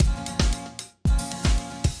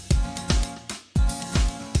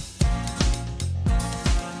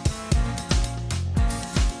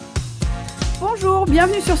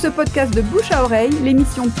bienvenue sur ce podcast de Bouche à Oreille,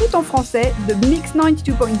 l'émission tout en français de Mix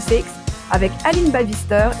 92.6 avec Aline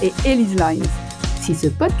Bavister et Elise Lines. Si ce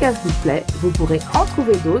podcast vous plaît, vous pourrez en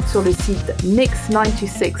trouver d'autres sur le site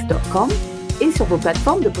mix926.com et sur vos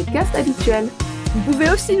plateformes de podcast habituelles. Vous pouvez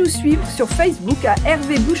aussi nous suivre sur Facebook à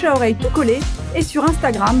Hervé Bouche à Oreille tout collé et sur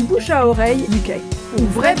Instagram Bouche à Oreille UK.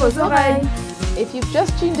 Ouvrez vos oreilles! If you've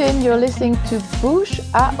just tuned in, you're listening to Bouche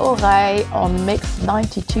à Oreille on Mix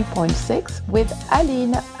 92.6 with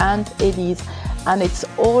Aline and Elise, and it's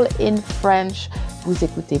all in French. Vous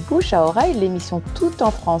écoutez Bouche à Oreille, l'émission tout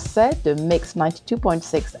en français de Mix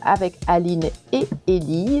 92.6 avec Aline et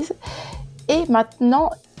Elise. Et maintenant,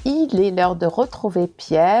 il est l'heure de retrouver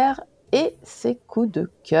Pierre et ses coups de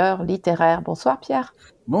cœur littéraires. Bonsoir Pierre.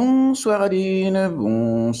 Bonsoir Aline,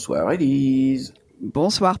 bonsoir Elise.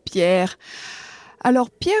 Bonsoir Pierre.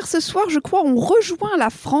 Alors Pierre, ce soir, je crois, on rejoint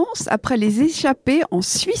la France après les échappées en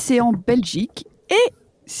Suisse et en Belgique. Et,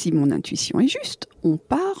 si mon intuition est juste, on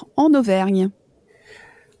part en Auvergne.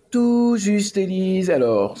 Tout juste Elise.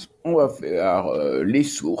 Alors, on va faire Les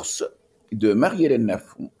Sources de Marie-Hélène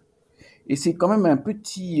Lafon. Et c'est quand même un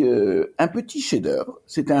petit chef-d'œuvre.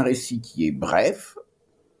 C'est un récit qui est bref,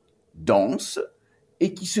 dense,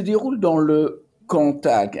 et qui se déroule dans le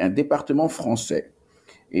Cantal, un département français.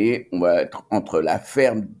 Et on va être entre la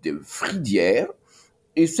ferme de Fridière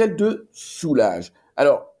et celle de Soulages.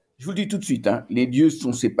 Alors, je vous le dis tout de suite, les lieux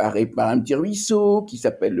sont séparés par un petit ruisseau qui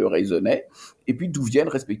s'appelle le Raisonnet, et puis d'où viennent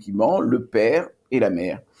respectivement le père et la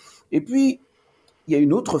mère. Et puis, il y a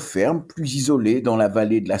une autre ferme plus isolée dans la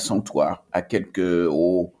vallée de la Santoire, à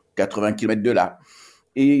 80 km de là.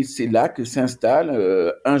 Et c'est là que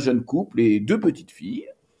s'installe un jeune couple et deux petites filles,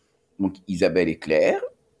 donc Isabelle et Claire.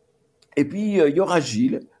 Et puis, il y aura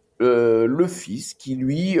Gilles, le fils, qui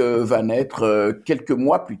lui va naître quelques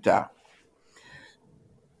mois plus tard.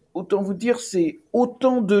 Autant vous dire, c'est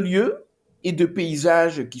autant de lieux et de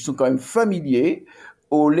paysages qui sont quand même familiers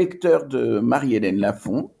aux lecteurs de Marie-Hélène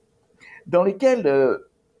Lafon, dans lesquels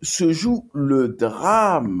se joue le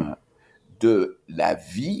drame de la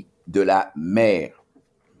vie de la mère.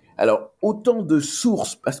 Alors, autant de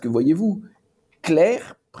sources, parce que voyez-vous,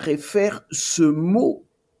 Claire préfère ce mot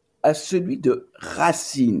à celui de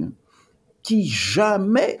racine, qui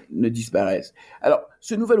jamais ne disparaissent. Alors,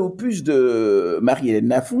 ce nouvel opus de Marie-Hélène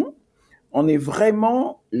Lafon en est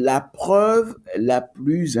vraiment la preuve la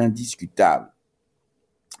plus indiscutable.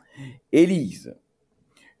 Élise,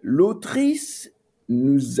 l'autrice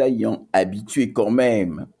nous ayant habitués quand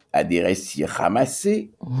même à des récits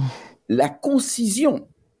ramassés, la concision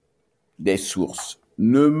des sources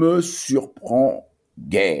ne me surprend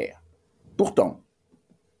guère. Pourtant,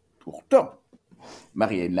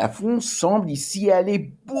 Marie-Hélène Lafon semble ici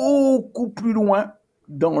aller beaucoup plus loin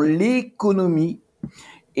dans l'économie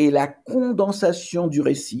et la condensation du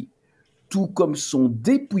récit, tout comme son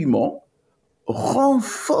dépouillement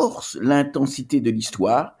renforce l'intensité de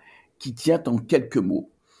l'histoire qui tient en quelques mots.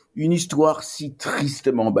 Une histoire si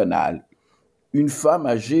tristement banale. Une femme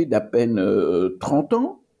âgée d'à peine 30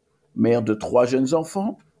 ans, mère de 3 jeunes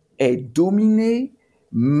enfants, est dominée,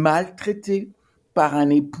 maltraitée par un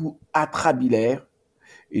époux atrabilaire,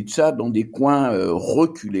 et tout ça dans des coins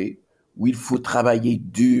reculés, où il faut travailler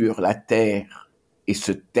dur la terre et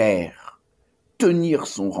se taire, tenir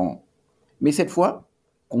son rang. Mais cette fois,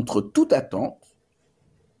 contre toute attente,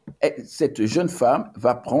 cette jeune femme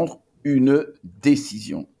va prendre une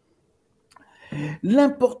décision.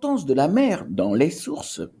 L'importance de la mère dans Les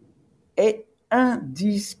Sources est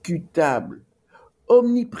indiscutable,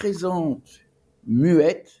 omniprésente,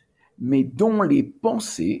 muette, mais dont les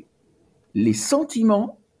pensées, les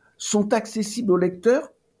sentiments sont accessibles au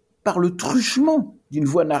lecteur par le truchement d'une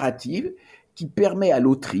voix narrative qui permet à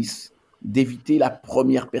l'autrice d'éviter la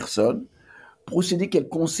première personne, procédé qu'elle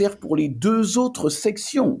conserve pour les 2 autres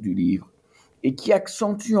sections du livre et qui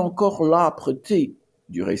accentue encore l'âpreté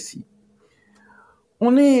du récit.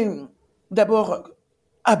 On est d'abord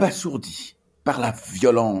abasourdi par la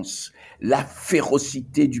violence, la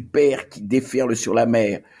férocité du père qui déferle sur la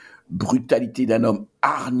mère, brutalité d'un homme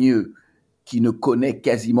hargneux qui ne connaît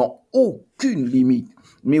quasiment aucune limite,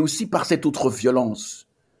 mais aussi par cette autre violence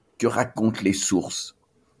que racontent Les Sources,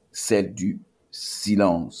 celle du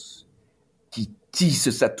silence, qui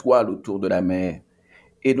tisse sa toile autour de la mère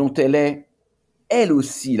et dont elle est, elle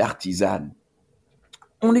aussi, l'artisane.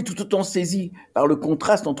 On est tout autant saisi par le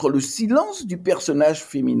contraste entre le silence du personnage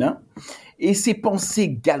féminin et ses pensées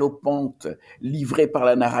galopantes livrées par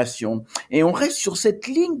la narration. Et on reste sur cette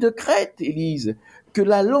ligne de crête, Élise, que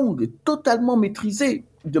la langue totalement maîtrisée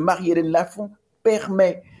de Marie-Hélène Lafon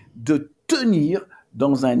permet de tenir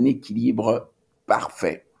dans un équilibre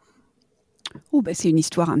parfait. Oh, ben c'est une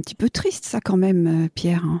histoire un petit peu triste, ça, quand même,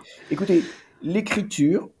 Pierre. Écoutez,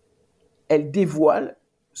 l'écriture, elle dévoile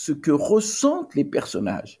ce que ressentent les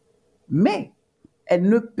personnages, mais elle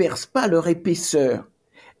ne perce pas leur épaisseur.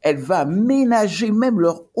 Elle va ménager même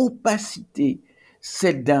leur opacité,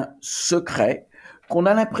 celle d'un secret qu'on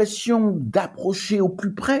a l'impression d'approcher au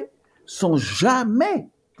plus près sans jamais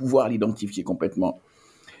pouvoir l'identifier complètement.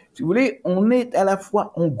 Si vous voulez, on est à la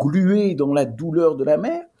fois englué dans la douleur de la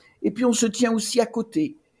mère, et puis on se tient aussi à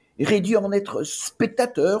côté, réduit à en être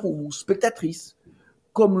spectateur ou spectatrice,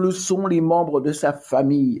 comme le sont les membres de sa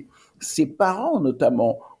famille, ses parents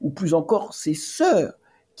notamment, ou plus encore ses sœurs,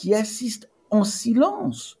 qui assistent en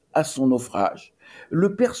silence à son naufrage,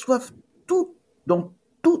 le perçoivent tout dans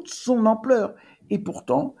toute son ampleur, et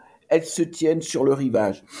pourtant, elles se tiennent sur le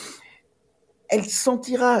rivage. Elle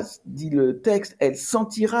sentira, dit le texte, elle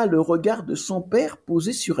sentira le regard de son père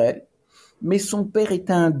posé sur elle, mais son père est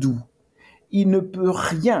hindou. Il ne peut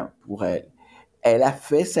rien pour elle. Elle a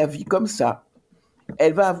fait sa vie comme ça.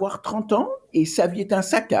 Elle va avoir 30 ans et sa vie est un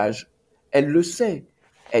saccage. Elle le sait.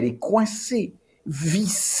 Elle est coincée,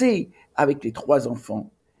 vissée avec les 3 enfants.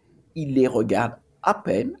 Il les regarde à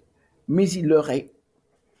peine, mais il est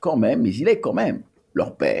quand même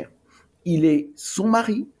leur père. Il est son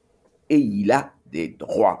mari et il a des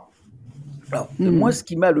droits. Alors, moi, ce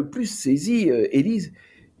qui m'a le plus saisi, Élise,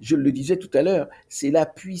 je le disais tout à l'heure, c'est la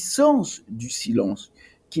puissance du silence,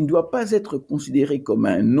 qui ne doit pas être considéré comme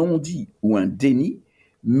un non-dit ou un déni,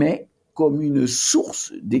 mais comme une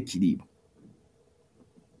source d'équilibre.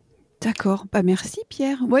 D'accord, merci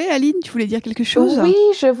Pierre. Oui, Aline, tu voulais dire quelque chose ? Oui,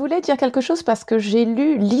 je voulais dire quelque chose parce que j'ai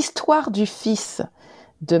lu l'histoire du fils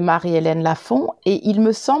de Marie-Hélène Lafon et il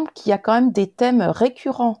me semble qu'il y a quand même des thèmes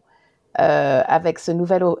récurrents avec ce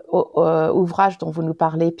nouvel ouvrage dont vous nous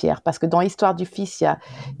parlez, Pierre, parce que dans l'histoire du fils, il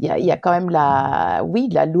y a quand même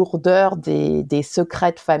la lourdeur des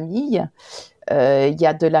secrets de famille, il y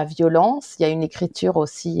a de la violence, il y a une écriture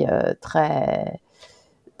aussi très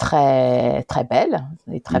très belle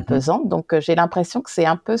et très pesante, donc j'ai l'impression que c'est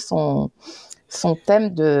un peu son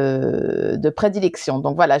thème de prédilection.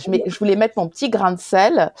 Donc voilà, je voulais mettre mon petit grain de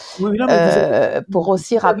sel pour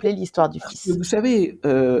aussi rappeler l'histoire du fils. Vous savez,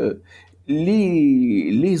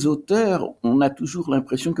 les auteurs, on a toujours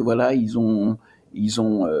l'impression que voilà, ils ont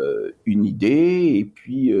une idée et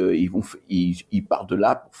puis ils partent de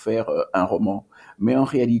là pour faire un roman. Mais en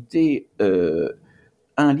réalité,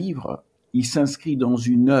 un livre, il s'inscrit dans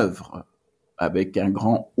une œuvre avec un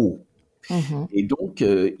grand O. Et donc,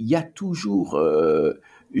 il y a toujours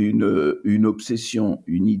une obsession,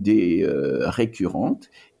 une idée récurrente,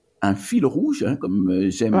 un fil rouge, comme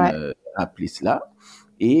j'aime appeler cela.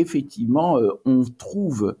 Et effectivement, on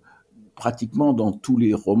trouve pratiquement dans tous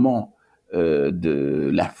les romans de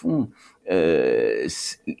Lafon,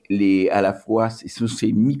 à la fois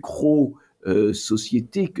ces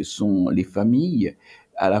micro-sociétés que sont les familles,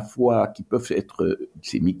 à la fois qui peuvent être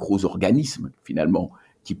ces micro-organismes finalement,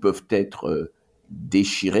 qui peuvent être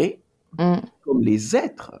déchirés, comme les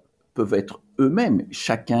êtres peuvent être eux-mêmes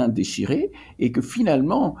chacun déchirés, et que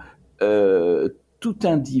finalement, tout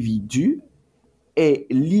individu est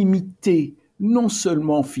limité non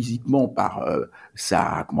seulement physiquement par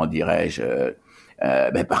sa, comment dirais-je,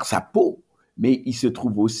 par sa peau, mais il se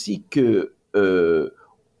trouve aussi que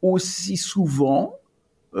aussi souvent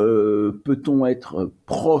peut-on être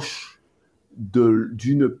proche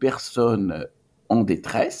d'une personne en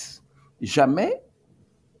détresse, jamais,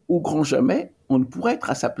 au grand jamais, on ne pourrait être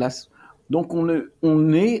à sa place. Donc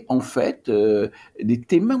on est en fait des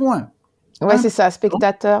témoins. Ouais, c'est ça,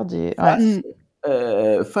 spectateur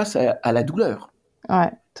face à la douleur.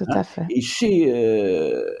 Ouais, tout à fait. Et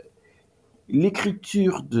chez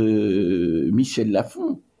l'écriture de Michel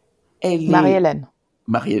Lafon, Marie-Hélène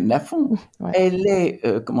Lafon, elle est,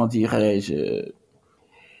 comment dirais-je,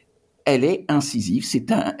 elle est incisive,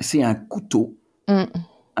 c'est un couteau,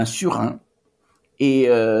 un surin, et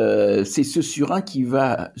c'est ce surin qui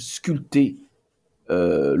va sculpter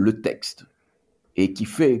le texte, et qui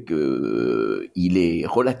fait qu'il est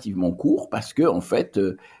relativement court, parce que en fait,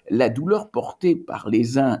 la douleur portée par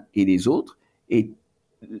les uns et les autres est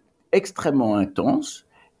extrêmement intense,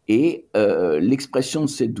 et l'expression de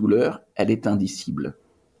cette douleur, elle est indicible.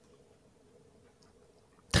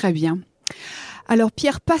 Très bien. Alors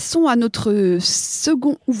Pierre, passons à notre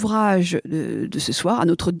second ouvrage de ce soir, à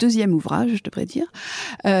notre deuxième ouvrage, je devrais dire,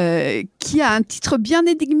 qui a un titre bien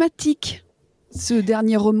énigmatique, ce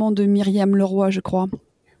dernier roman de Myriam Leroy, je crois.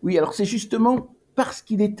 Oui, alors c'est justement parce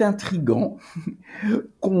qu'il est intriguant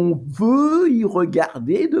qu'on veut y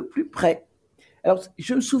regarder de plus près. Alors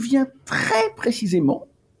je me souviens très précisément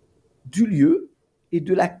du lieu et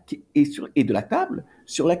de la table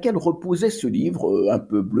sur laquelle reposait ce livre un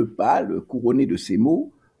peu bleu pâle, couronné de ces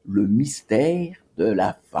mots, le mystère de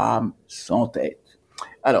la femme sans tête.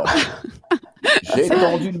 Alors, j'ai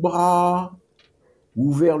tendu le bras,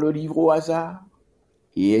 ouvert le livre au hasard,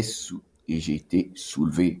 et j'ai été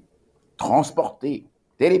soulevé, transporté,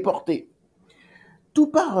 téléporté. Tout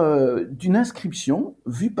part d'une inscription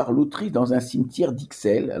vue par l'autrice dans un cimetière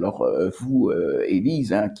d'Ixelles. Alors, vous,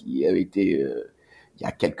 Élise, qui avait été, il y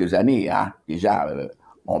a quelques années, déjà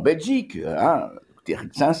en Belgique, Thierry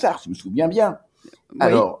de Saint-Sars, je me souviens bien. Oui.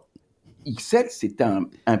 Alors, Ixelles, c'est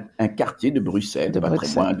un quartier de Bruxelles, pas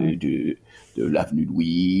très loin de l'avenue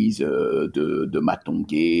Louise, de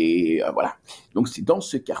Matongué, voilà. Donc, c'est dans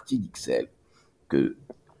ce quartier d'Ixelles que,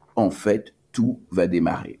 en fait, tout va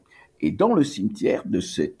démarrer. Et dans le cimetière de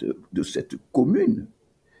cette commune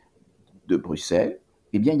de Bruxelles,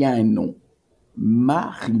 eh bien, il y a un nom,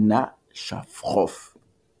 Marina Shafroff,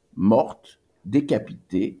 morte,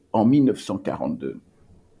 décapitée en 1942.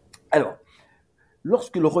 Alors,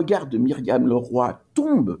 lorsque le regard de Myriam Leroy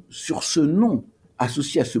tombe sur ce nom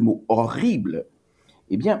associé à ce mot horrible,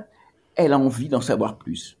 eh bien, elle a envie d'en savoir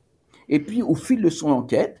plus. Et puis, au fil de son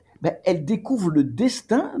enquête, elle découvre le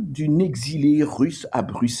destin d'une exilée russe à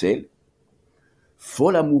Bruxelles,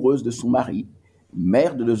 folle amoureuse de son mari,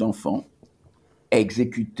 mère de 2 enfants,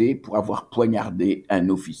 exécutée pour avoir poignardé un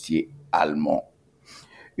officier allemand.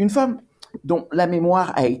 Une femme dont la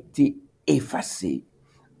mémoire a été effacée.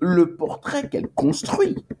 Le portrait qu'elle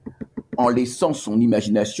construit, en laissant son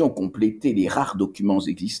imagination compléter les rares documents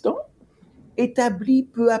existants, établit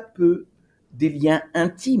peu à peu des liens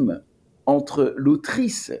intimes entre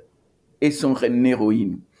l'autrice et son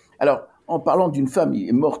héroïne. Alors, en parlant d'une femme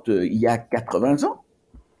morte il y a 80 ans,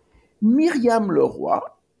 Myriam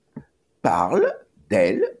Leroy parle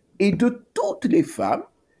d'elle et de toutes les femmes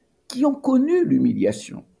qui ont connu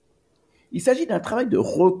l'humiliation. Il s'agit d'un travail de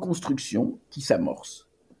reconstruction qui s'amorce.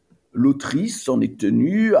 L'autrice s'en est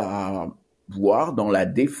tenue à voir dans la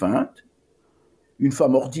défunte une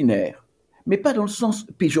femme ordinaire, mais pas dans le sens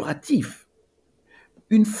péjoratif.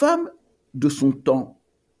 Une femme de son temps,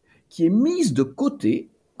 qui est mise de côté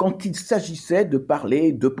quand il s'agissait de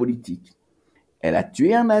parler de politique. Elle a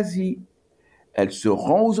tué un nazi, elle se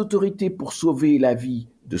rend aux autorités pour sauver la vie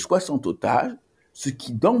de 60 otages, ce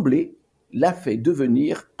qui d'emblée l'a fait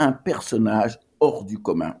devenir un personnage hors du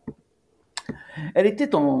commun. Elle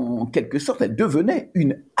était en quelque sorte, elle devenait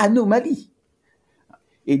une anomalie.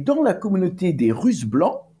 Et dans la communauté des Russes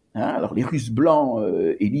blancs, alors les Russes blancs,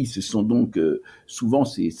 Élise, ce sont donc souvent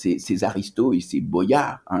ces aristos et ces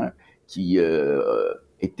boyards qui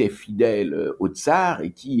étaient fidèles au tsar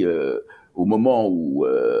et qui, au moment où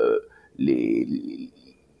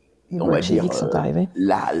on va dire, sont arrivés.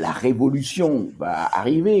 La révolution va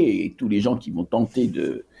arriver et tous les gens qui vont tenter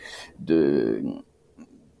de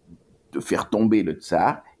faire tomber le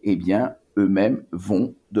tsar, eh bien, eux-mêmes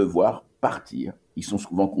vont devoir partir. Ils sont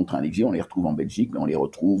souvent contraints d'exil, on les retrouve en Belgique, mais on les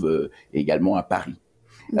retrouve également à Paris.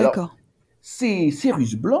 D'accord. Alors, ces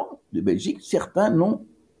Russes blancs de Belgique, certains n'ont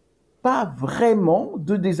pas vraiment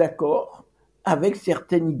de désaccord avec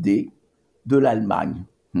certaines idées de l'Allemagne.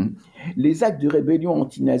 Les actes de rébellion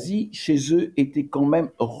anti-nazie chez eux étaient quand même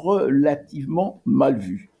relativement mal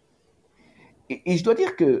vus. Et je dois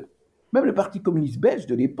dire que même le Parti communiste belge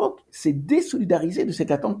de l'époque s'est désolidarisé de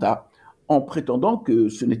cet attentat en prétendant que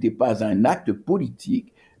ce n'était pas un acte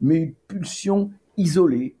politique, mais une pulsion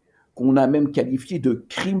isolée qu'on a même qualifiée de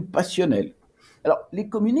crime passionnel. Alors, les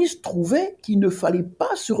communistes trouvaient qu'il ne fallait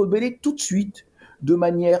pas se rebeller tout de suite, de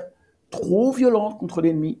manière trop violente contre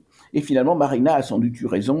l'ennemi. Et finalement, Marina a sans doute eu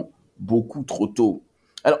raison beaucoup trop tôt.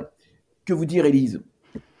 Alors, que vous dire, Élise ?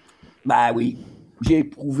 Oui, j'ai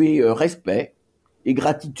éprouvé respect et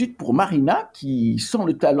gratitude pour Marina qui, sans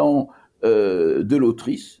le talent de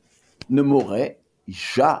l'autrice, ne m'aurait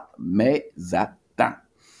jamais atteint.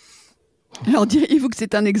 Alors, diriez-vous que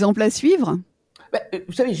c'est un exemple à suivre ?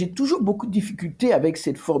 Vous savez, j'ai toujours beaucoup de difficultés avec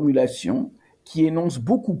cette formulation qui énonce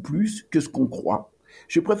beaucoup plus que ce qu'on croit.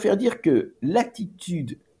 Je préfère dire que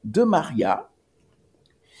l'attitude de Marina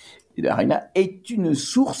est une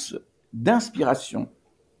source d'inspiration,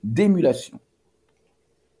 d'émulation.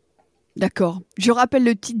 D'accord. Je rappelle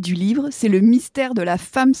le titre du livre, c'est Le mystère de la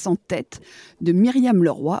femme sans tête de Myriam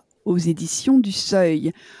Leroy aux éditions du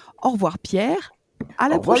Seuil. Au revoir Pierre, à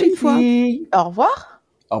la prochaine fois. Au revoir.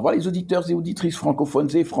 Au revoir les auditeurs et auditrices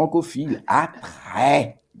francophones et francophiles. À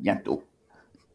très bientôt.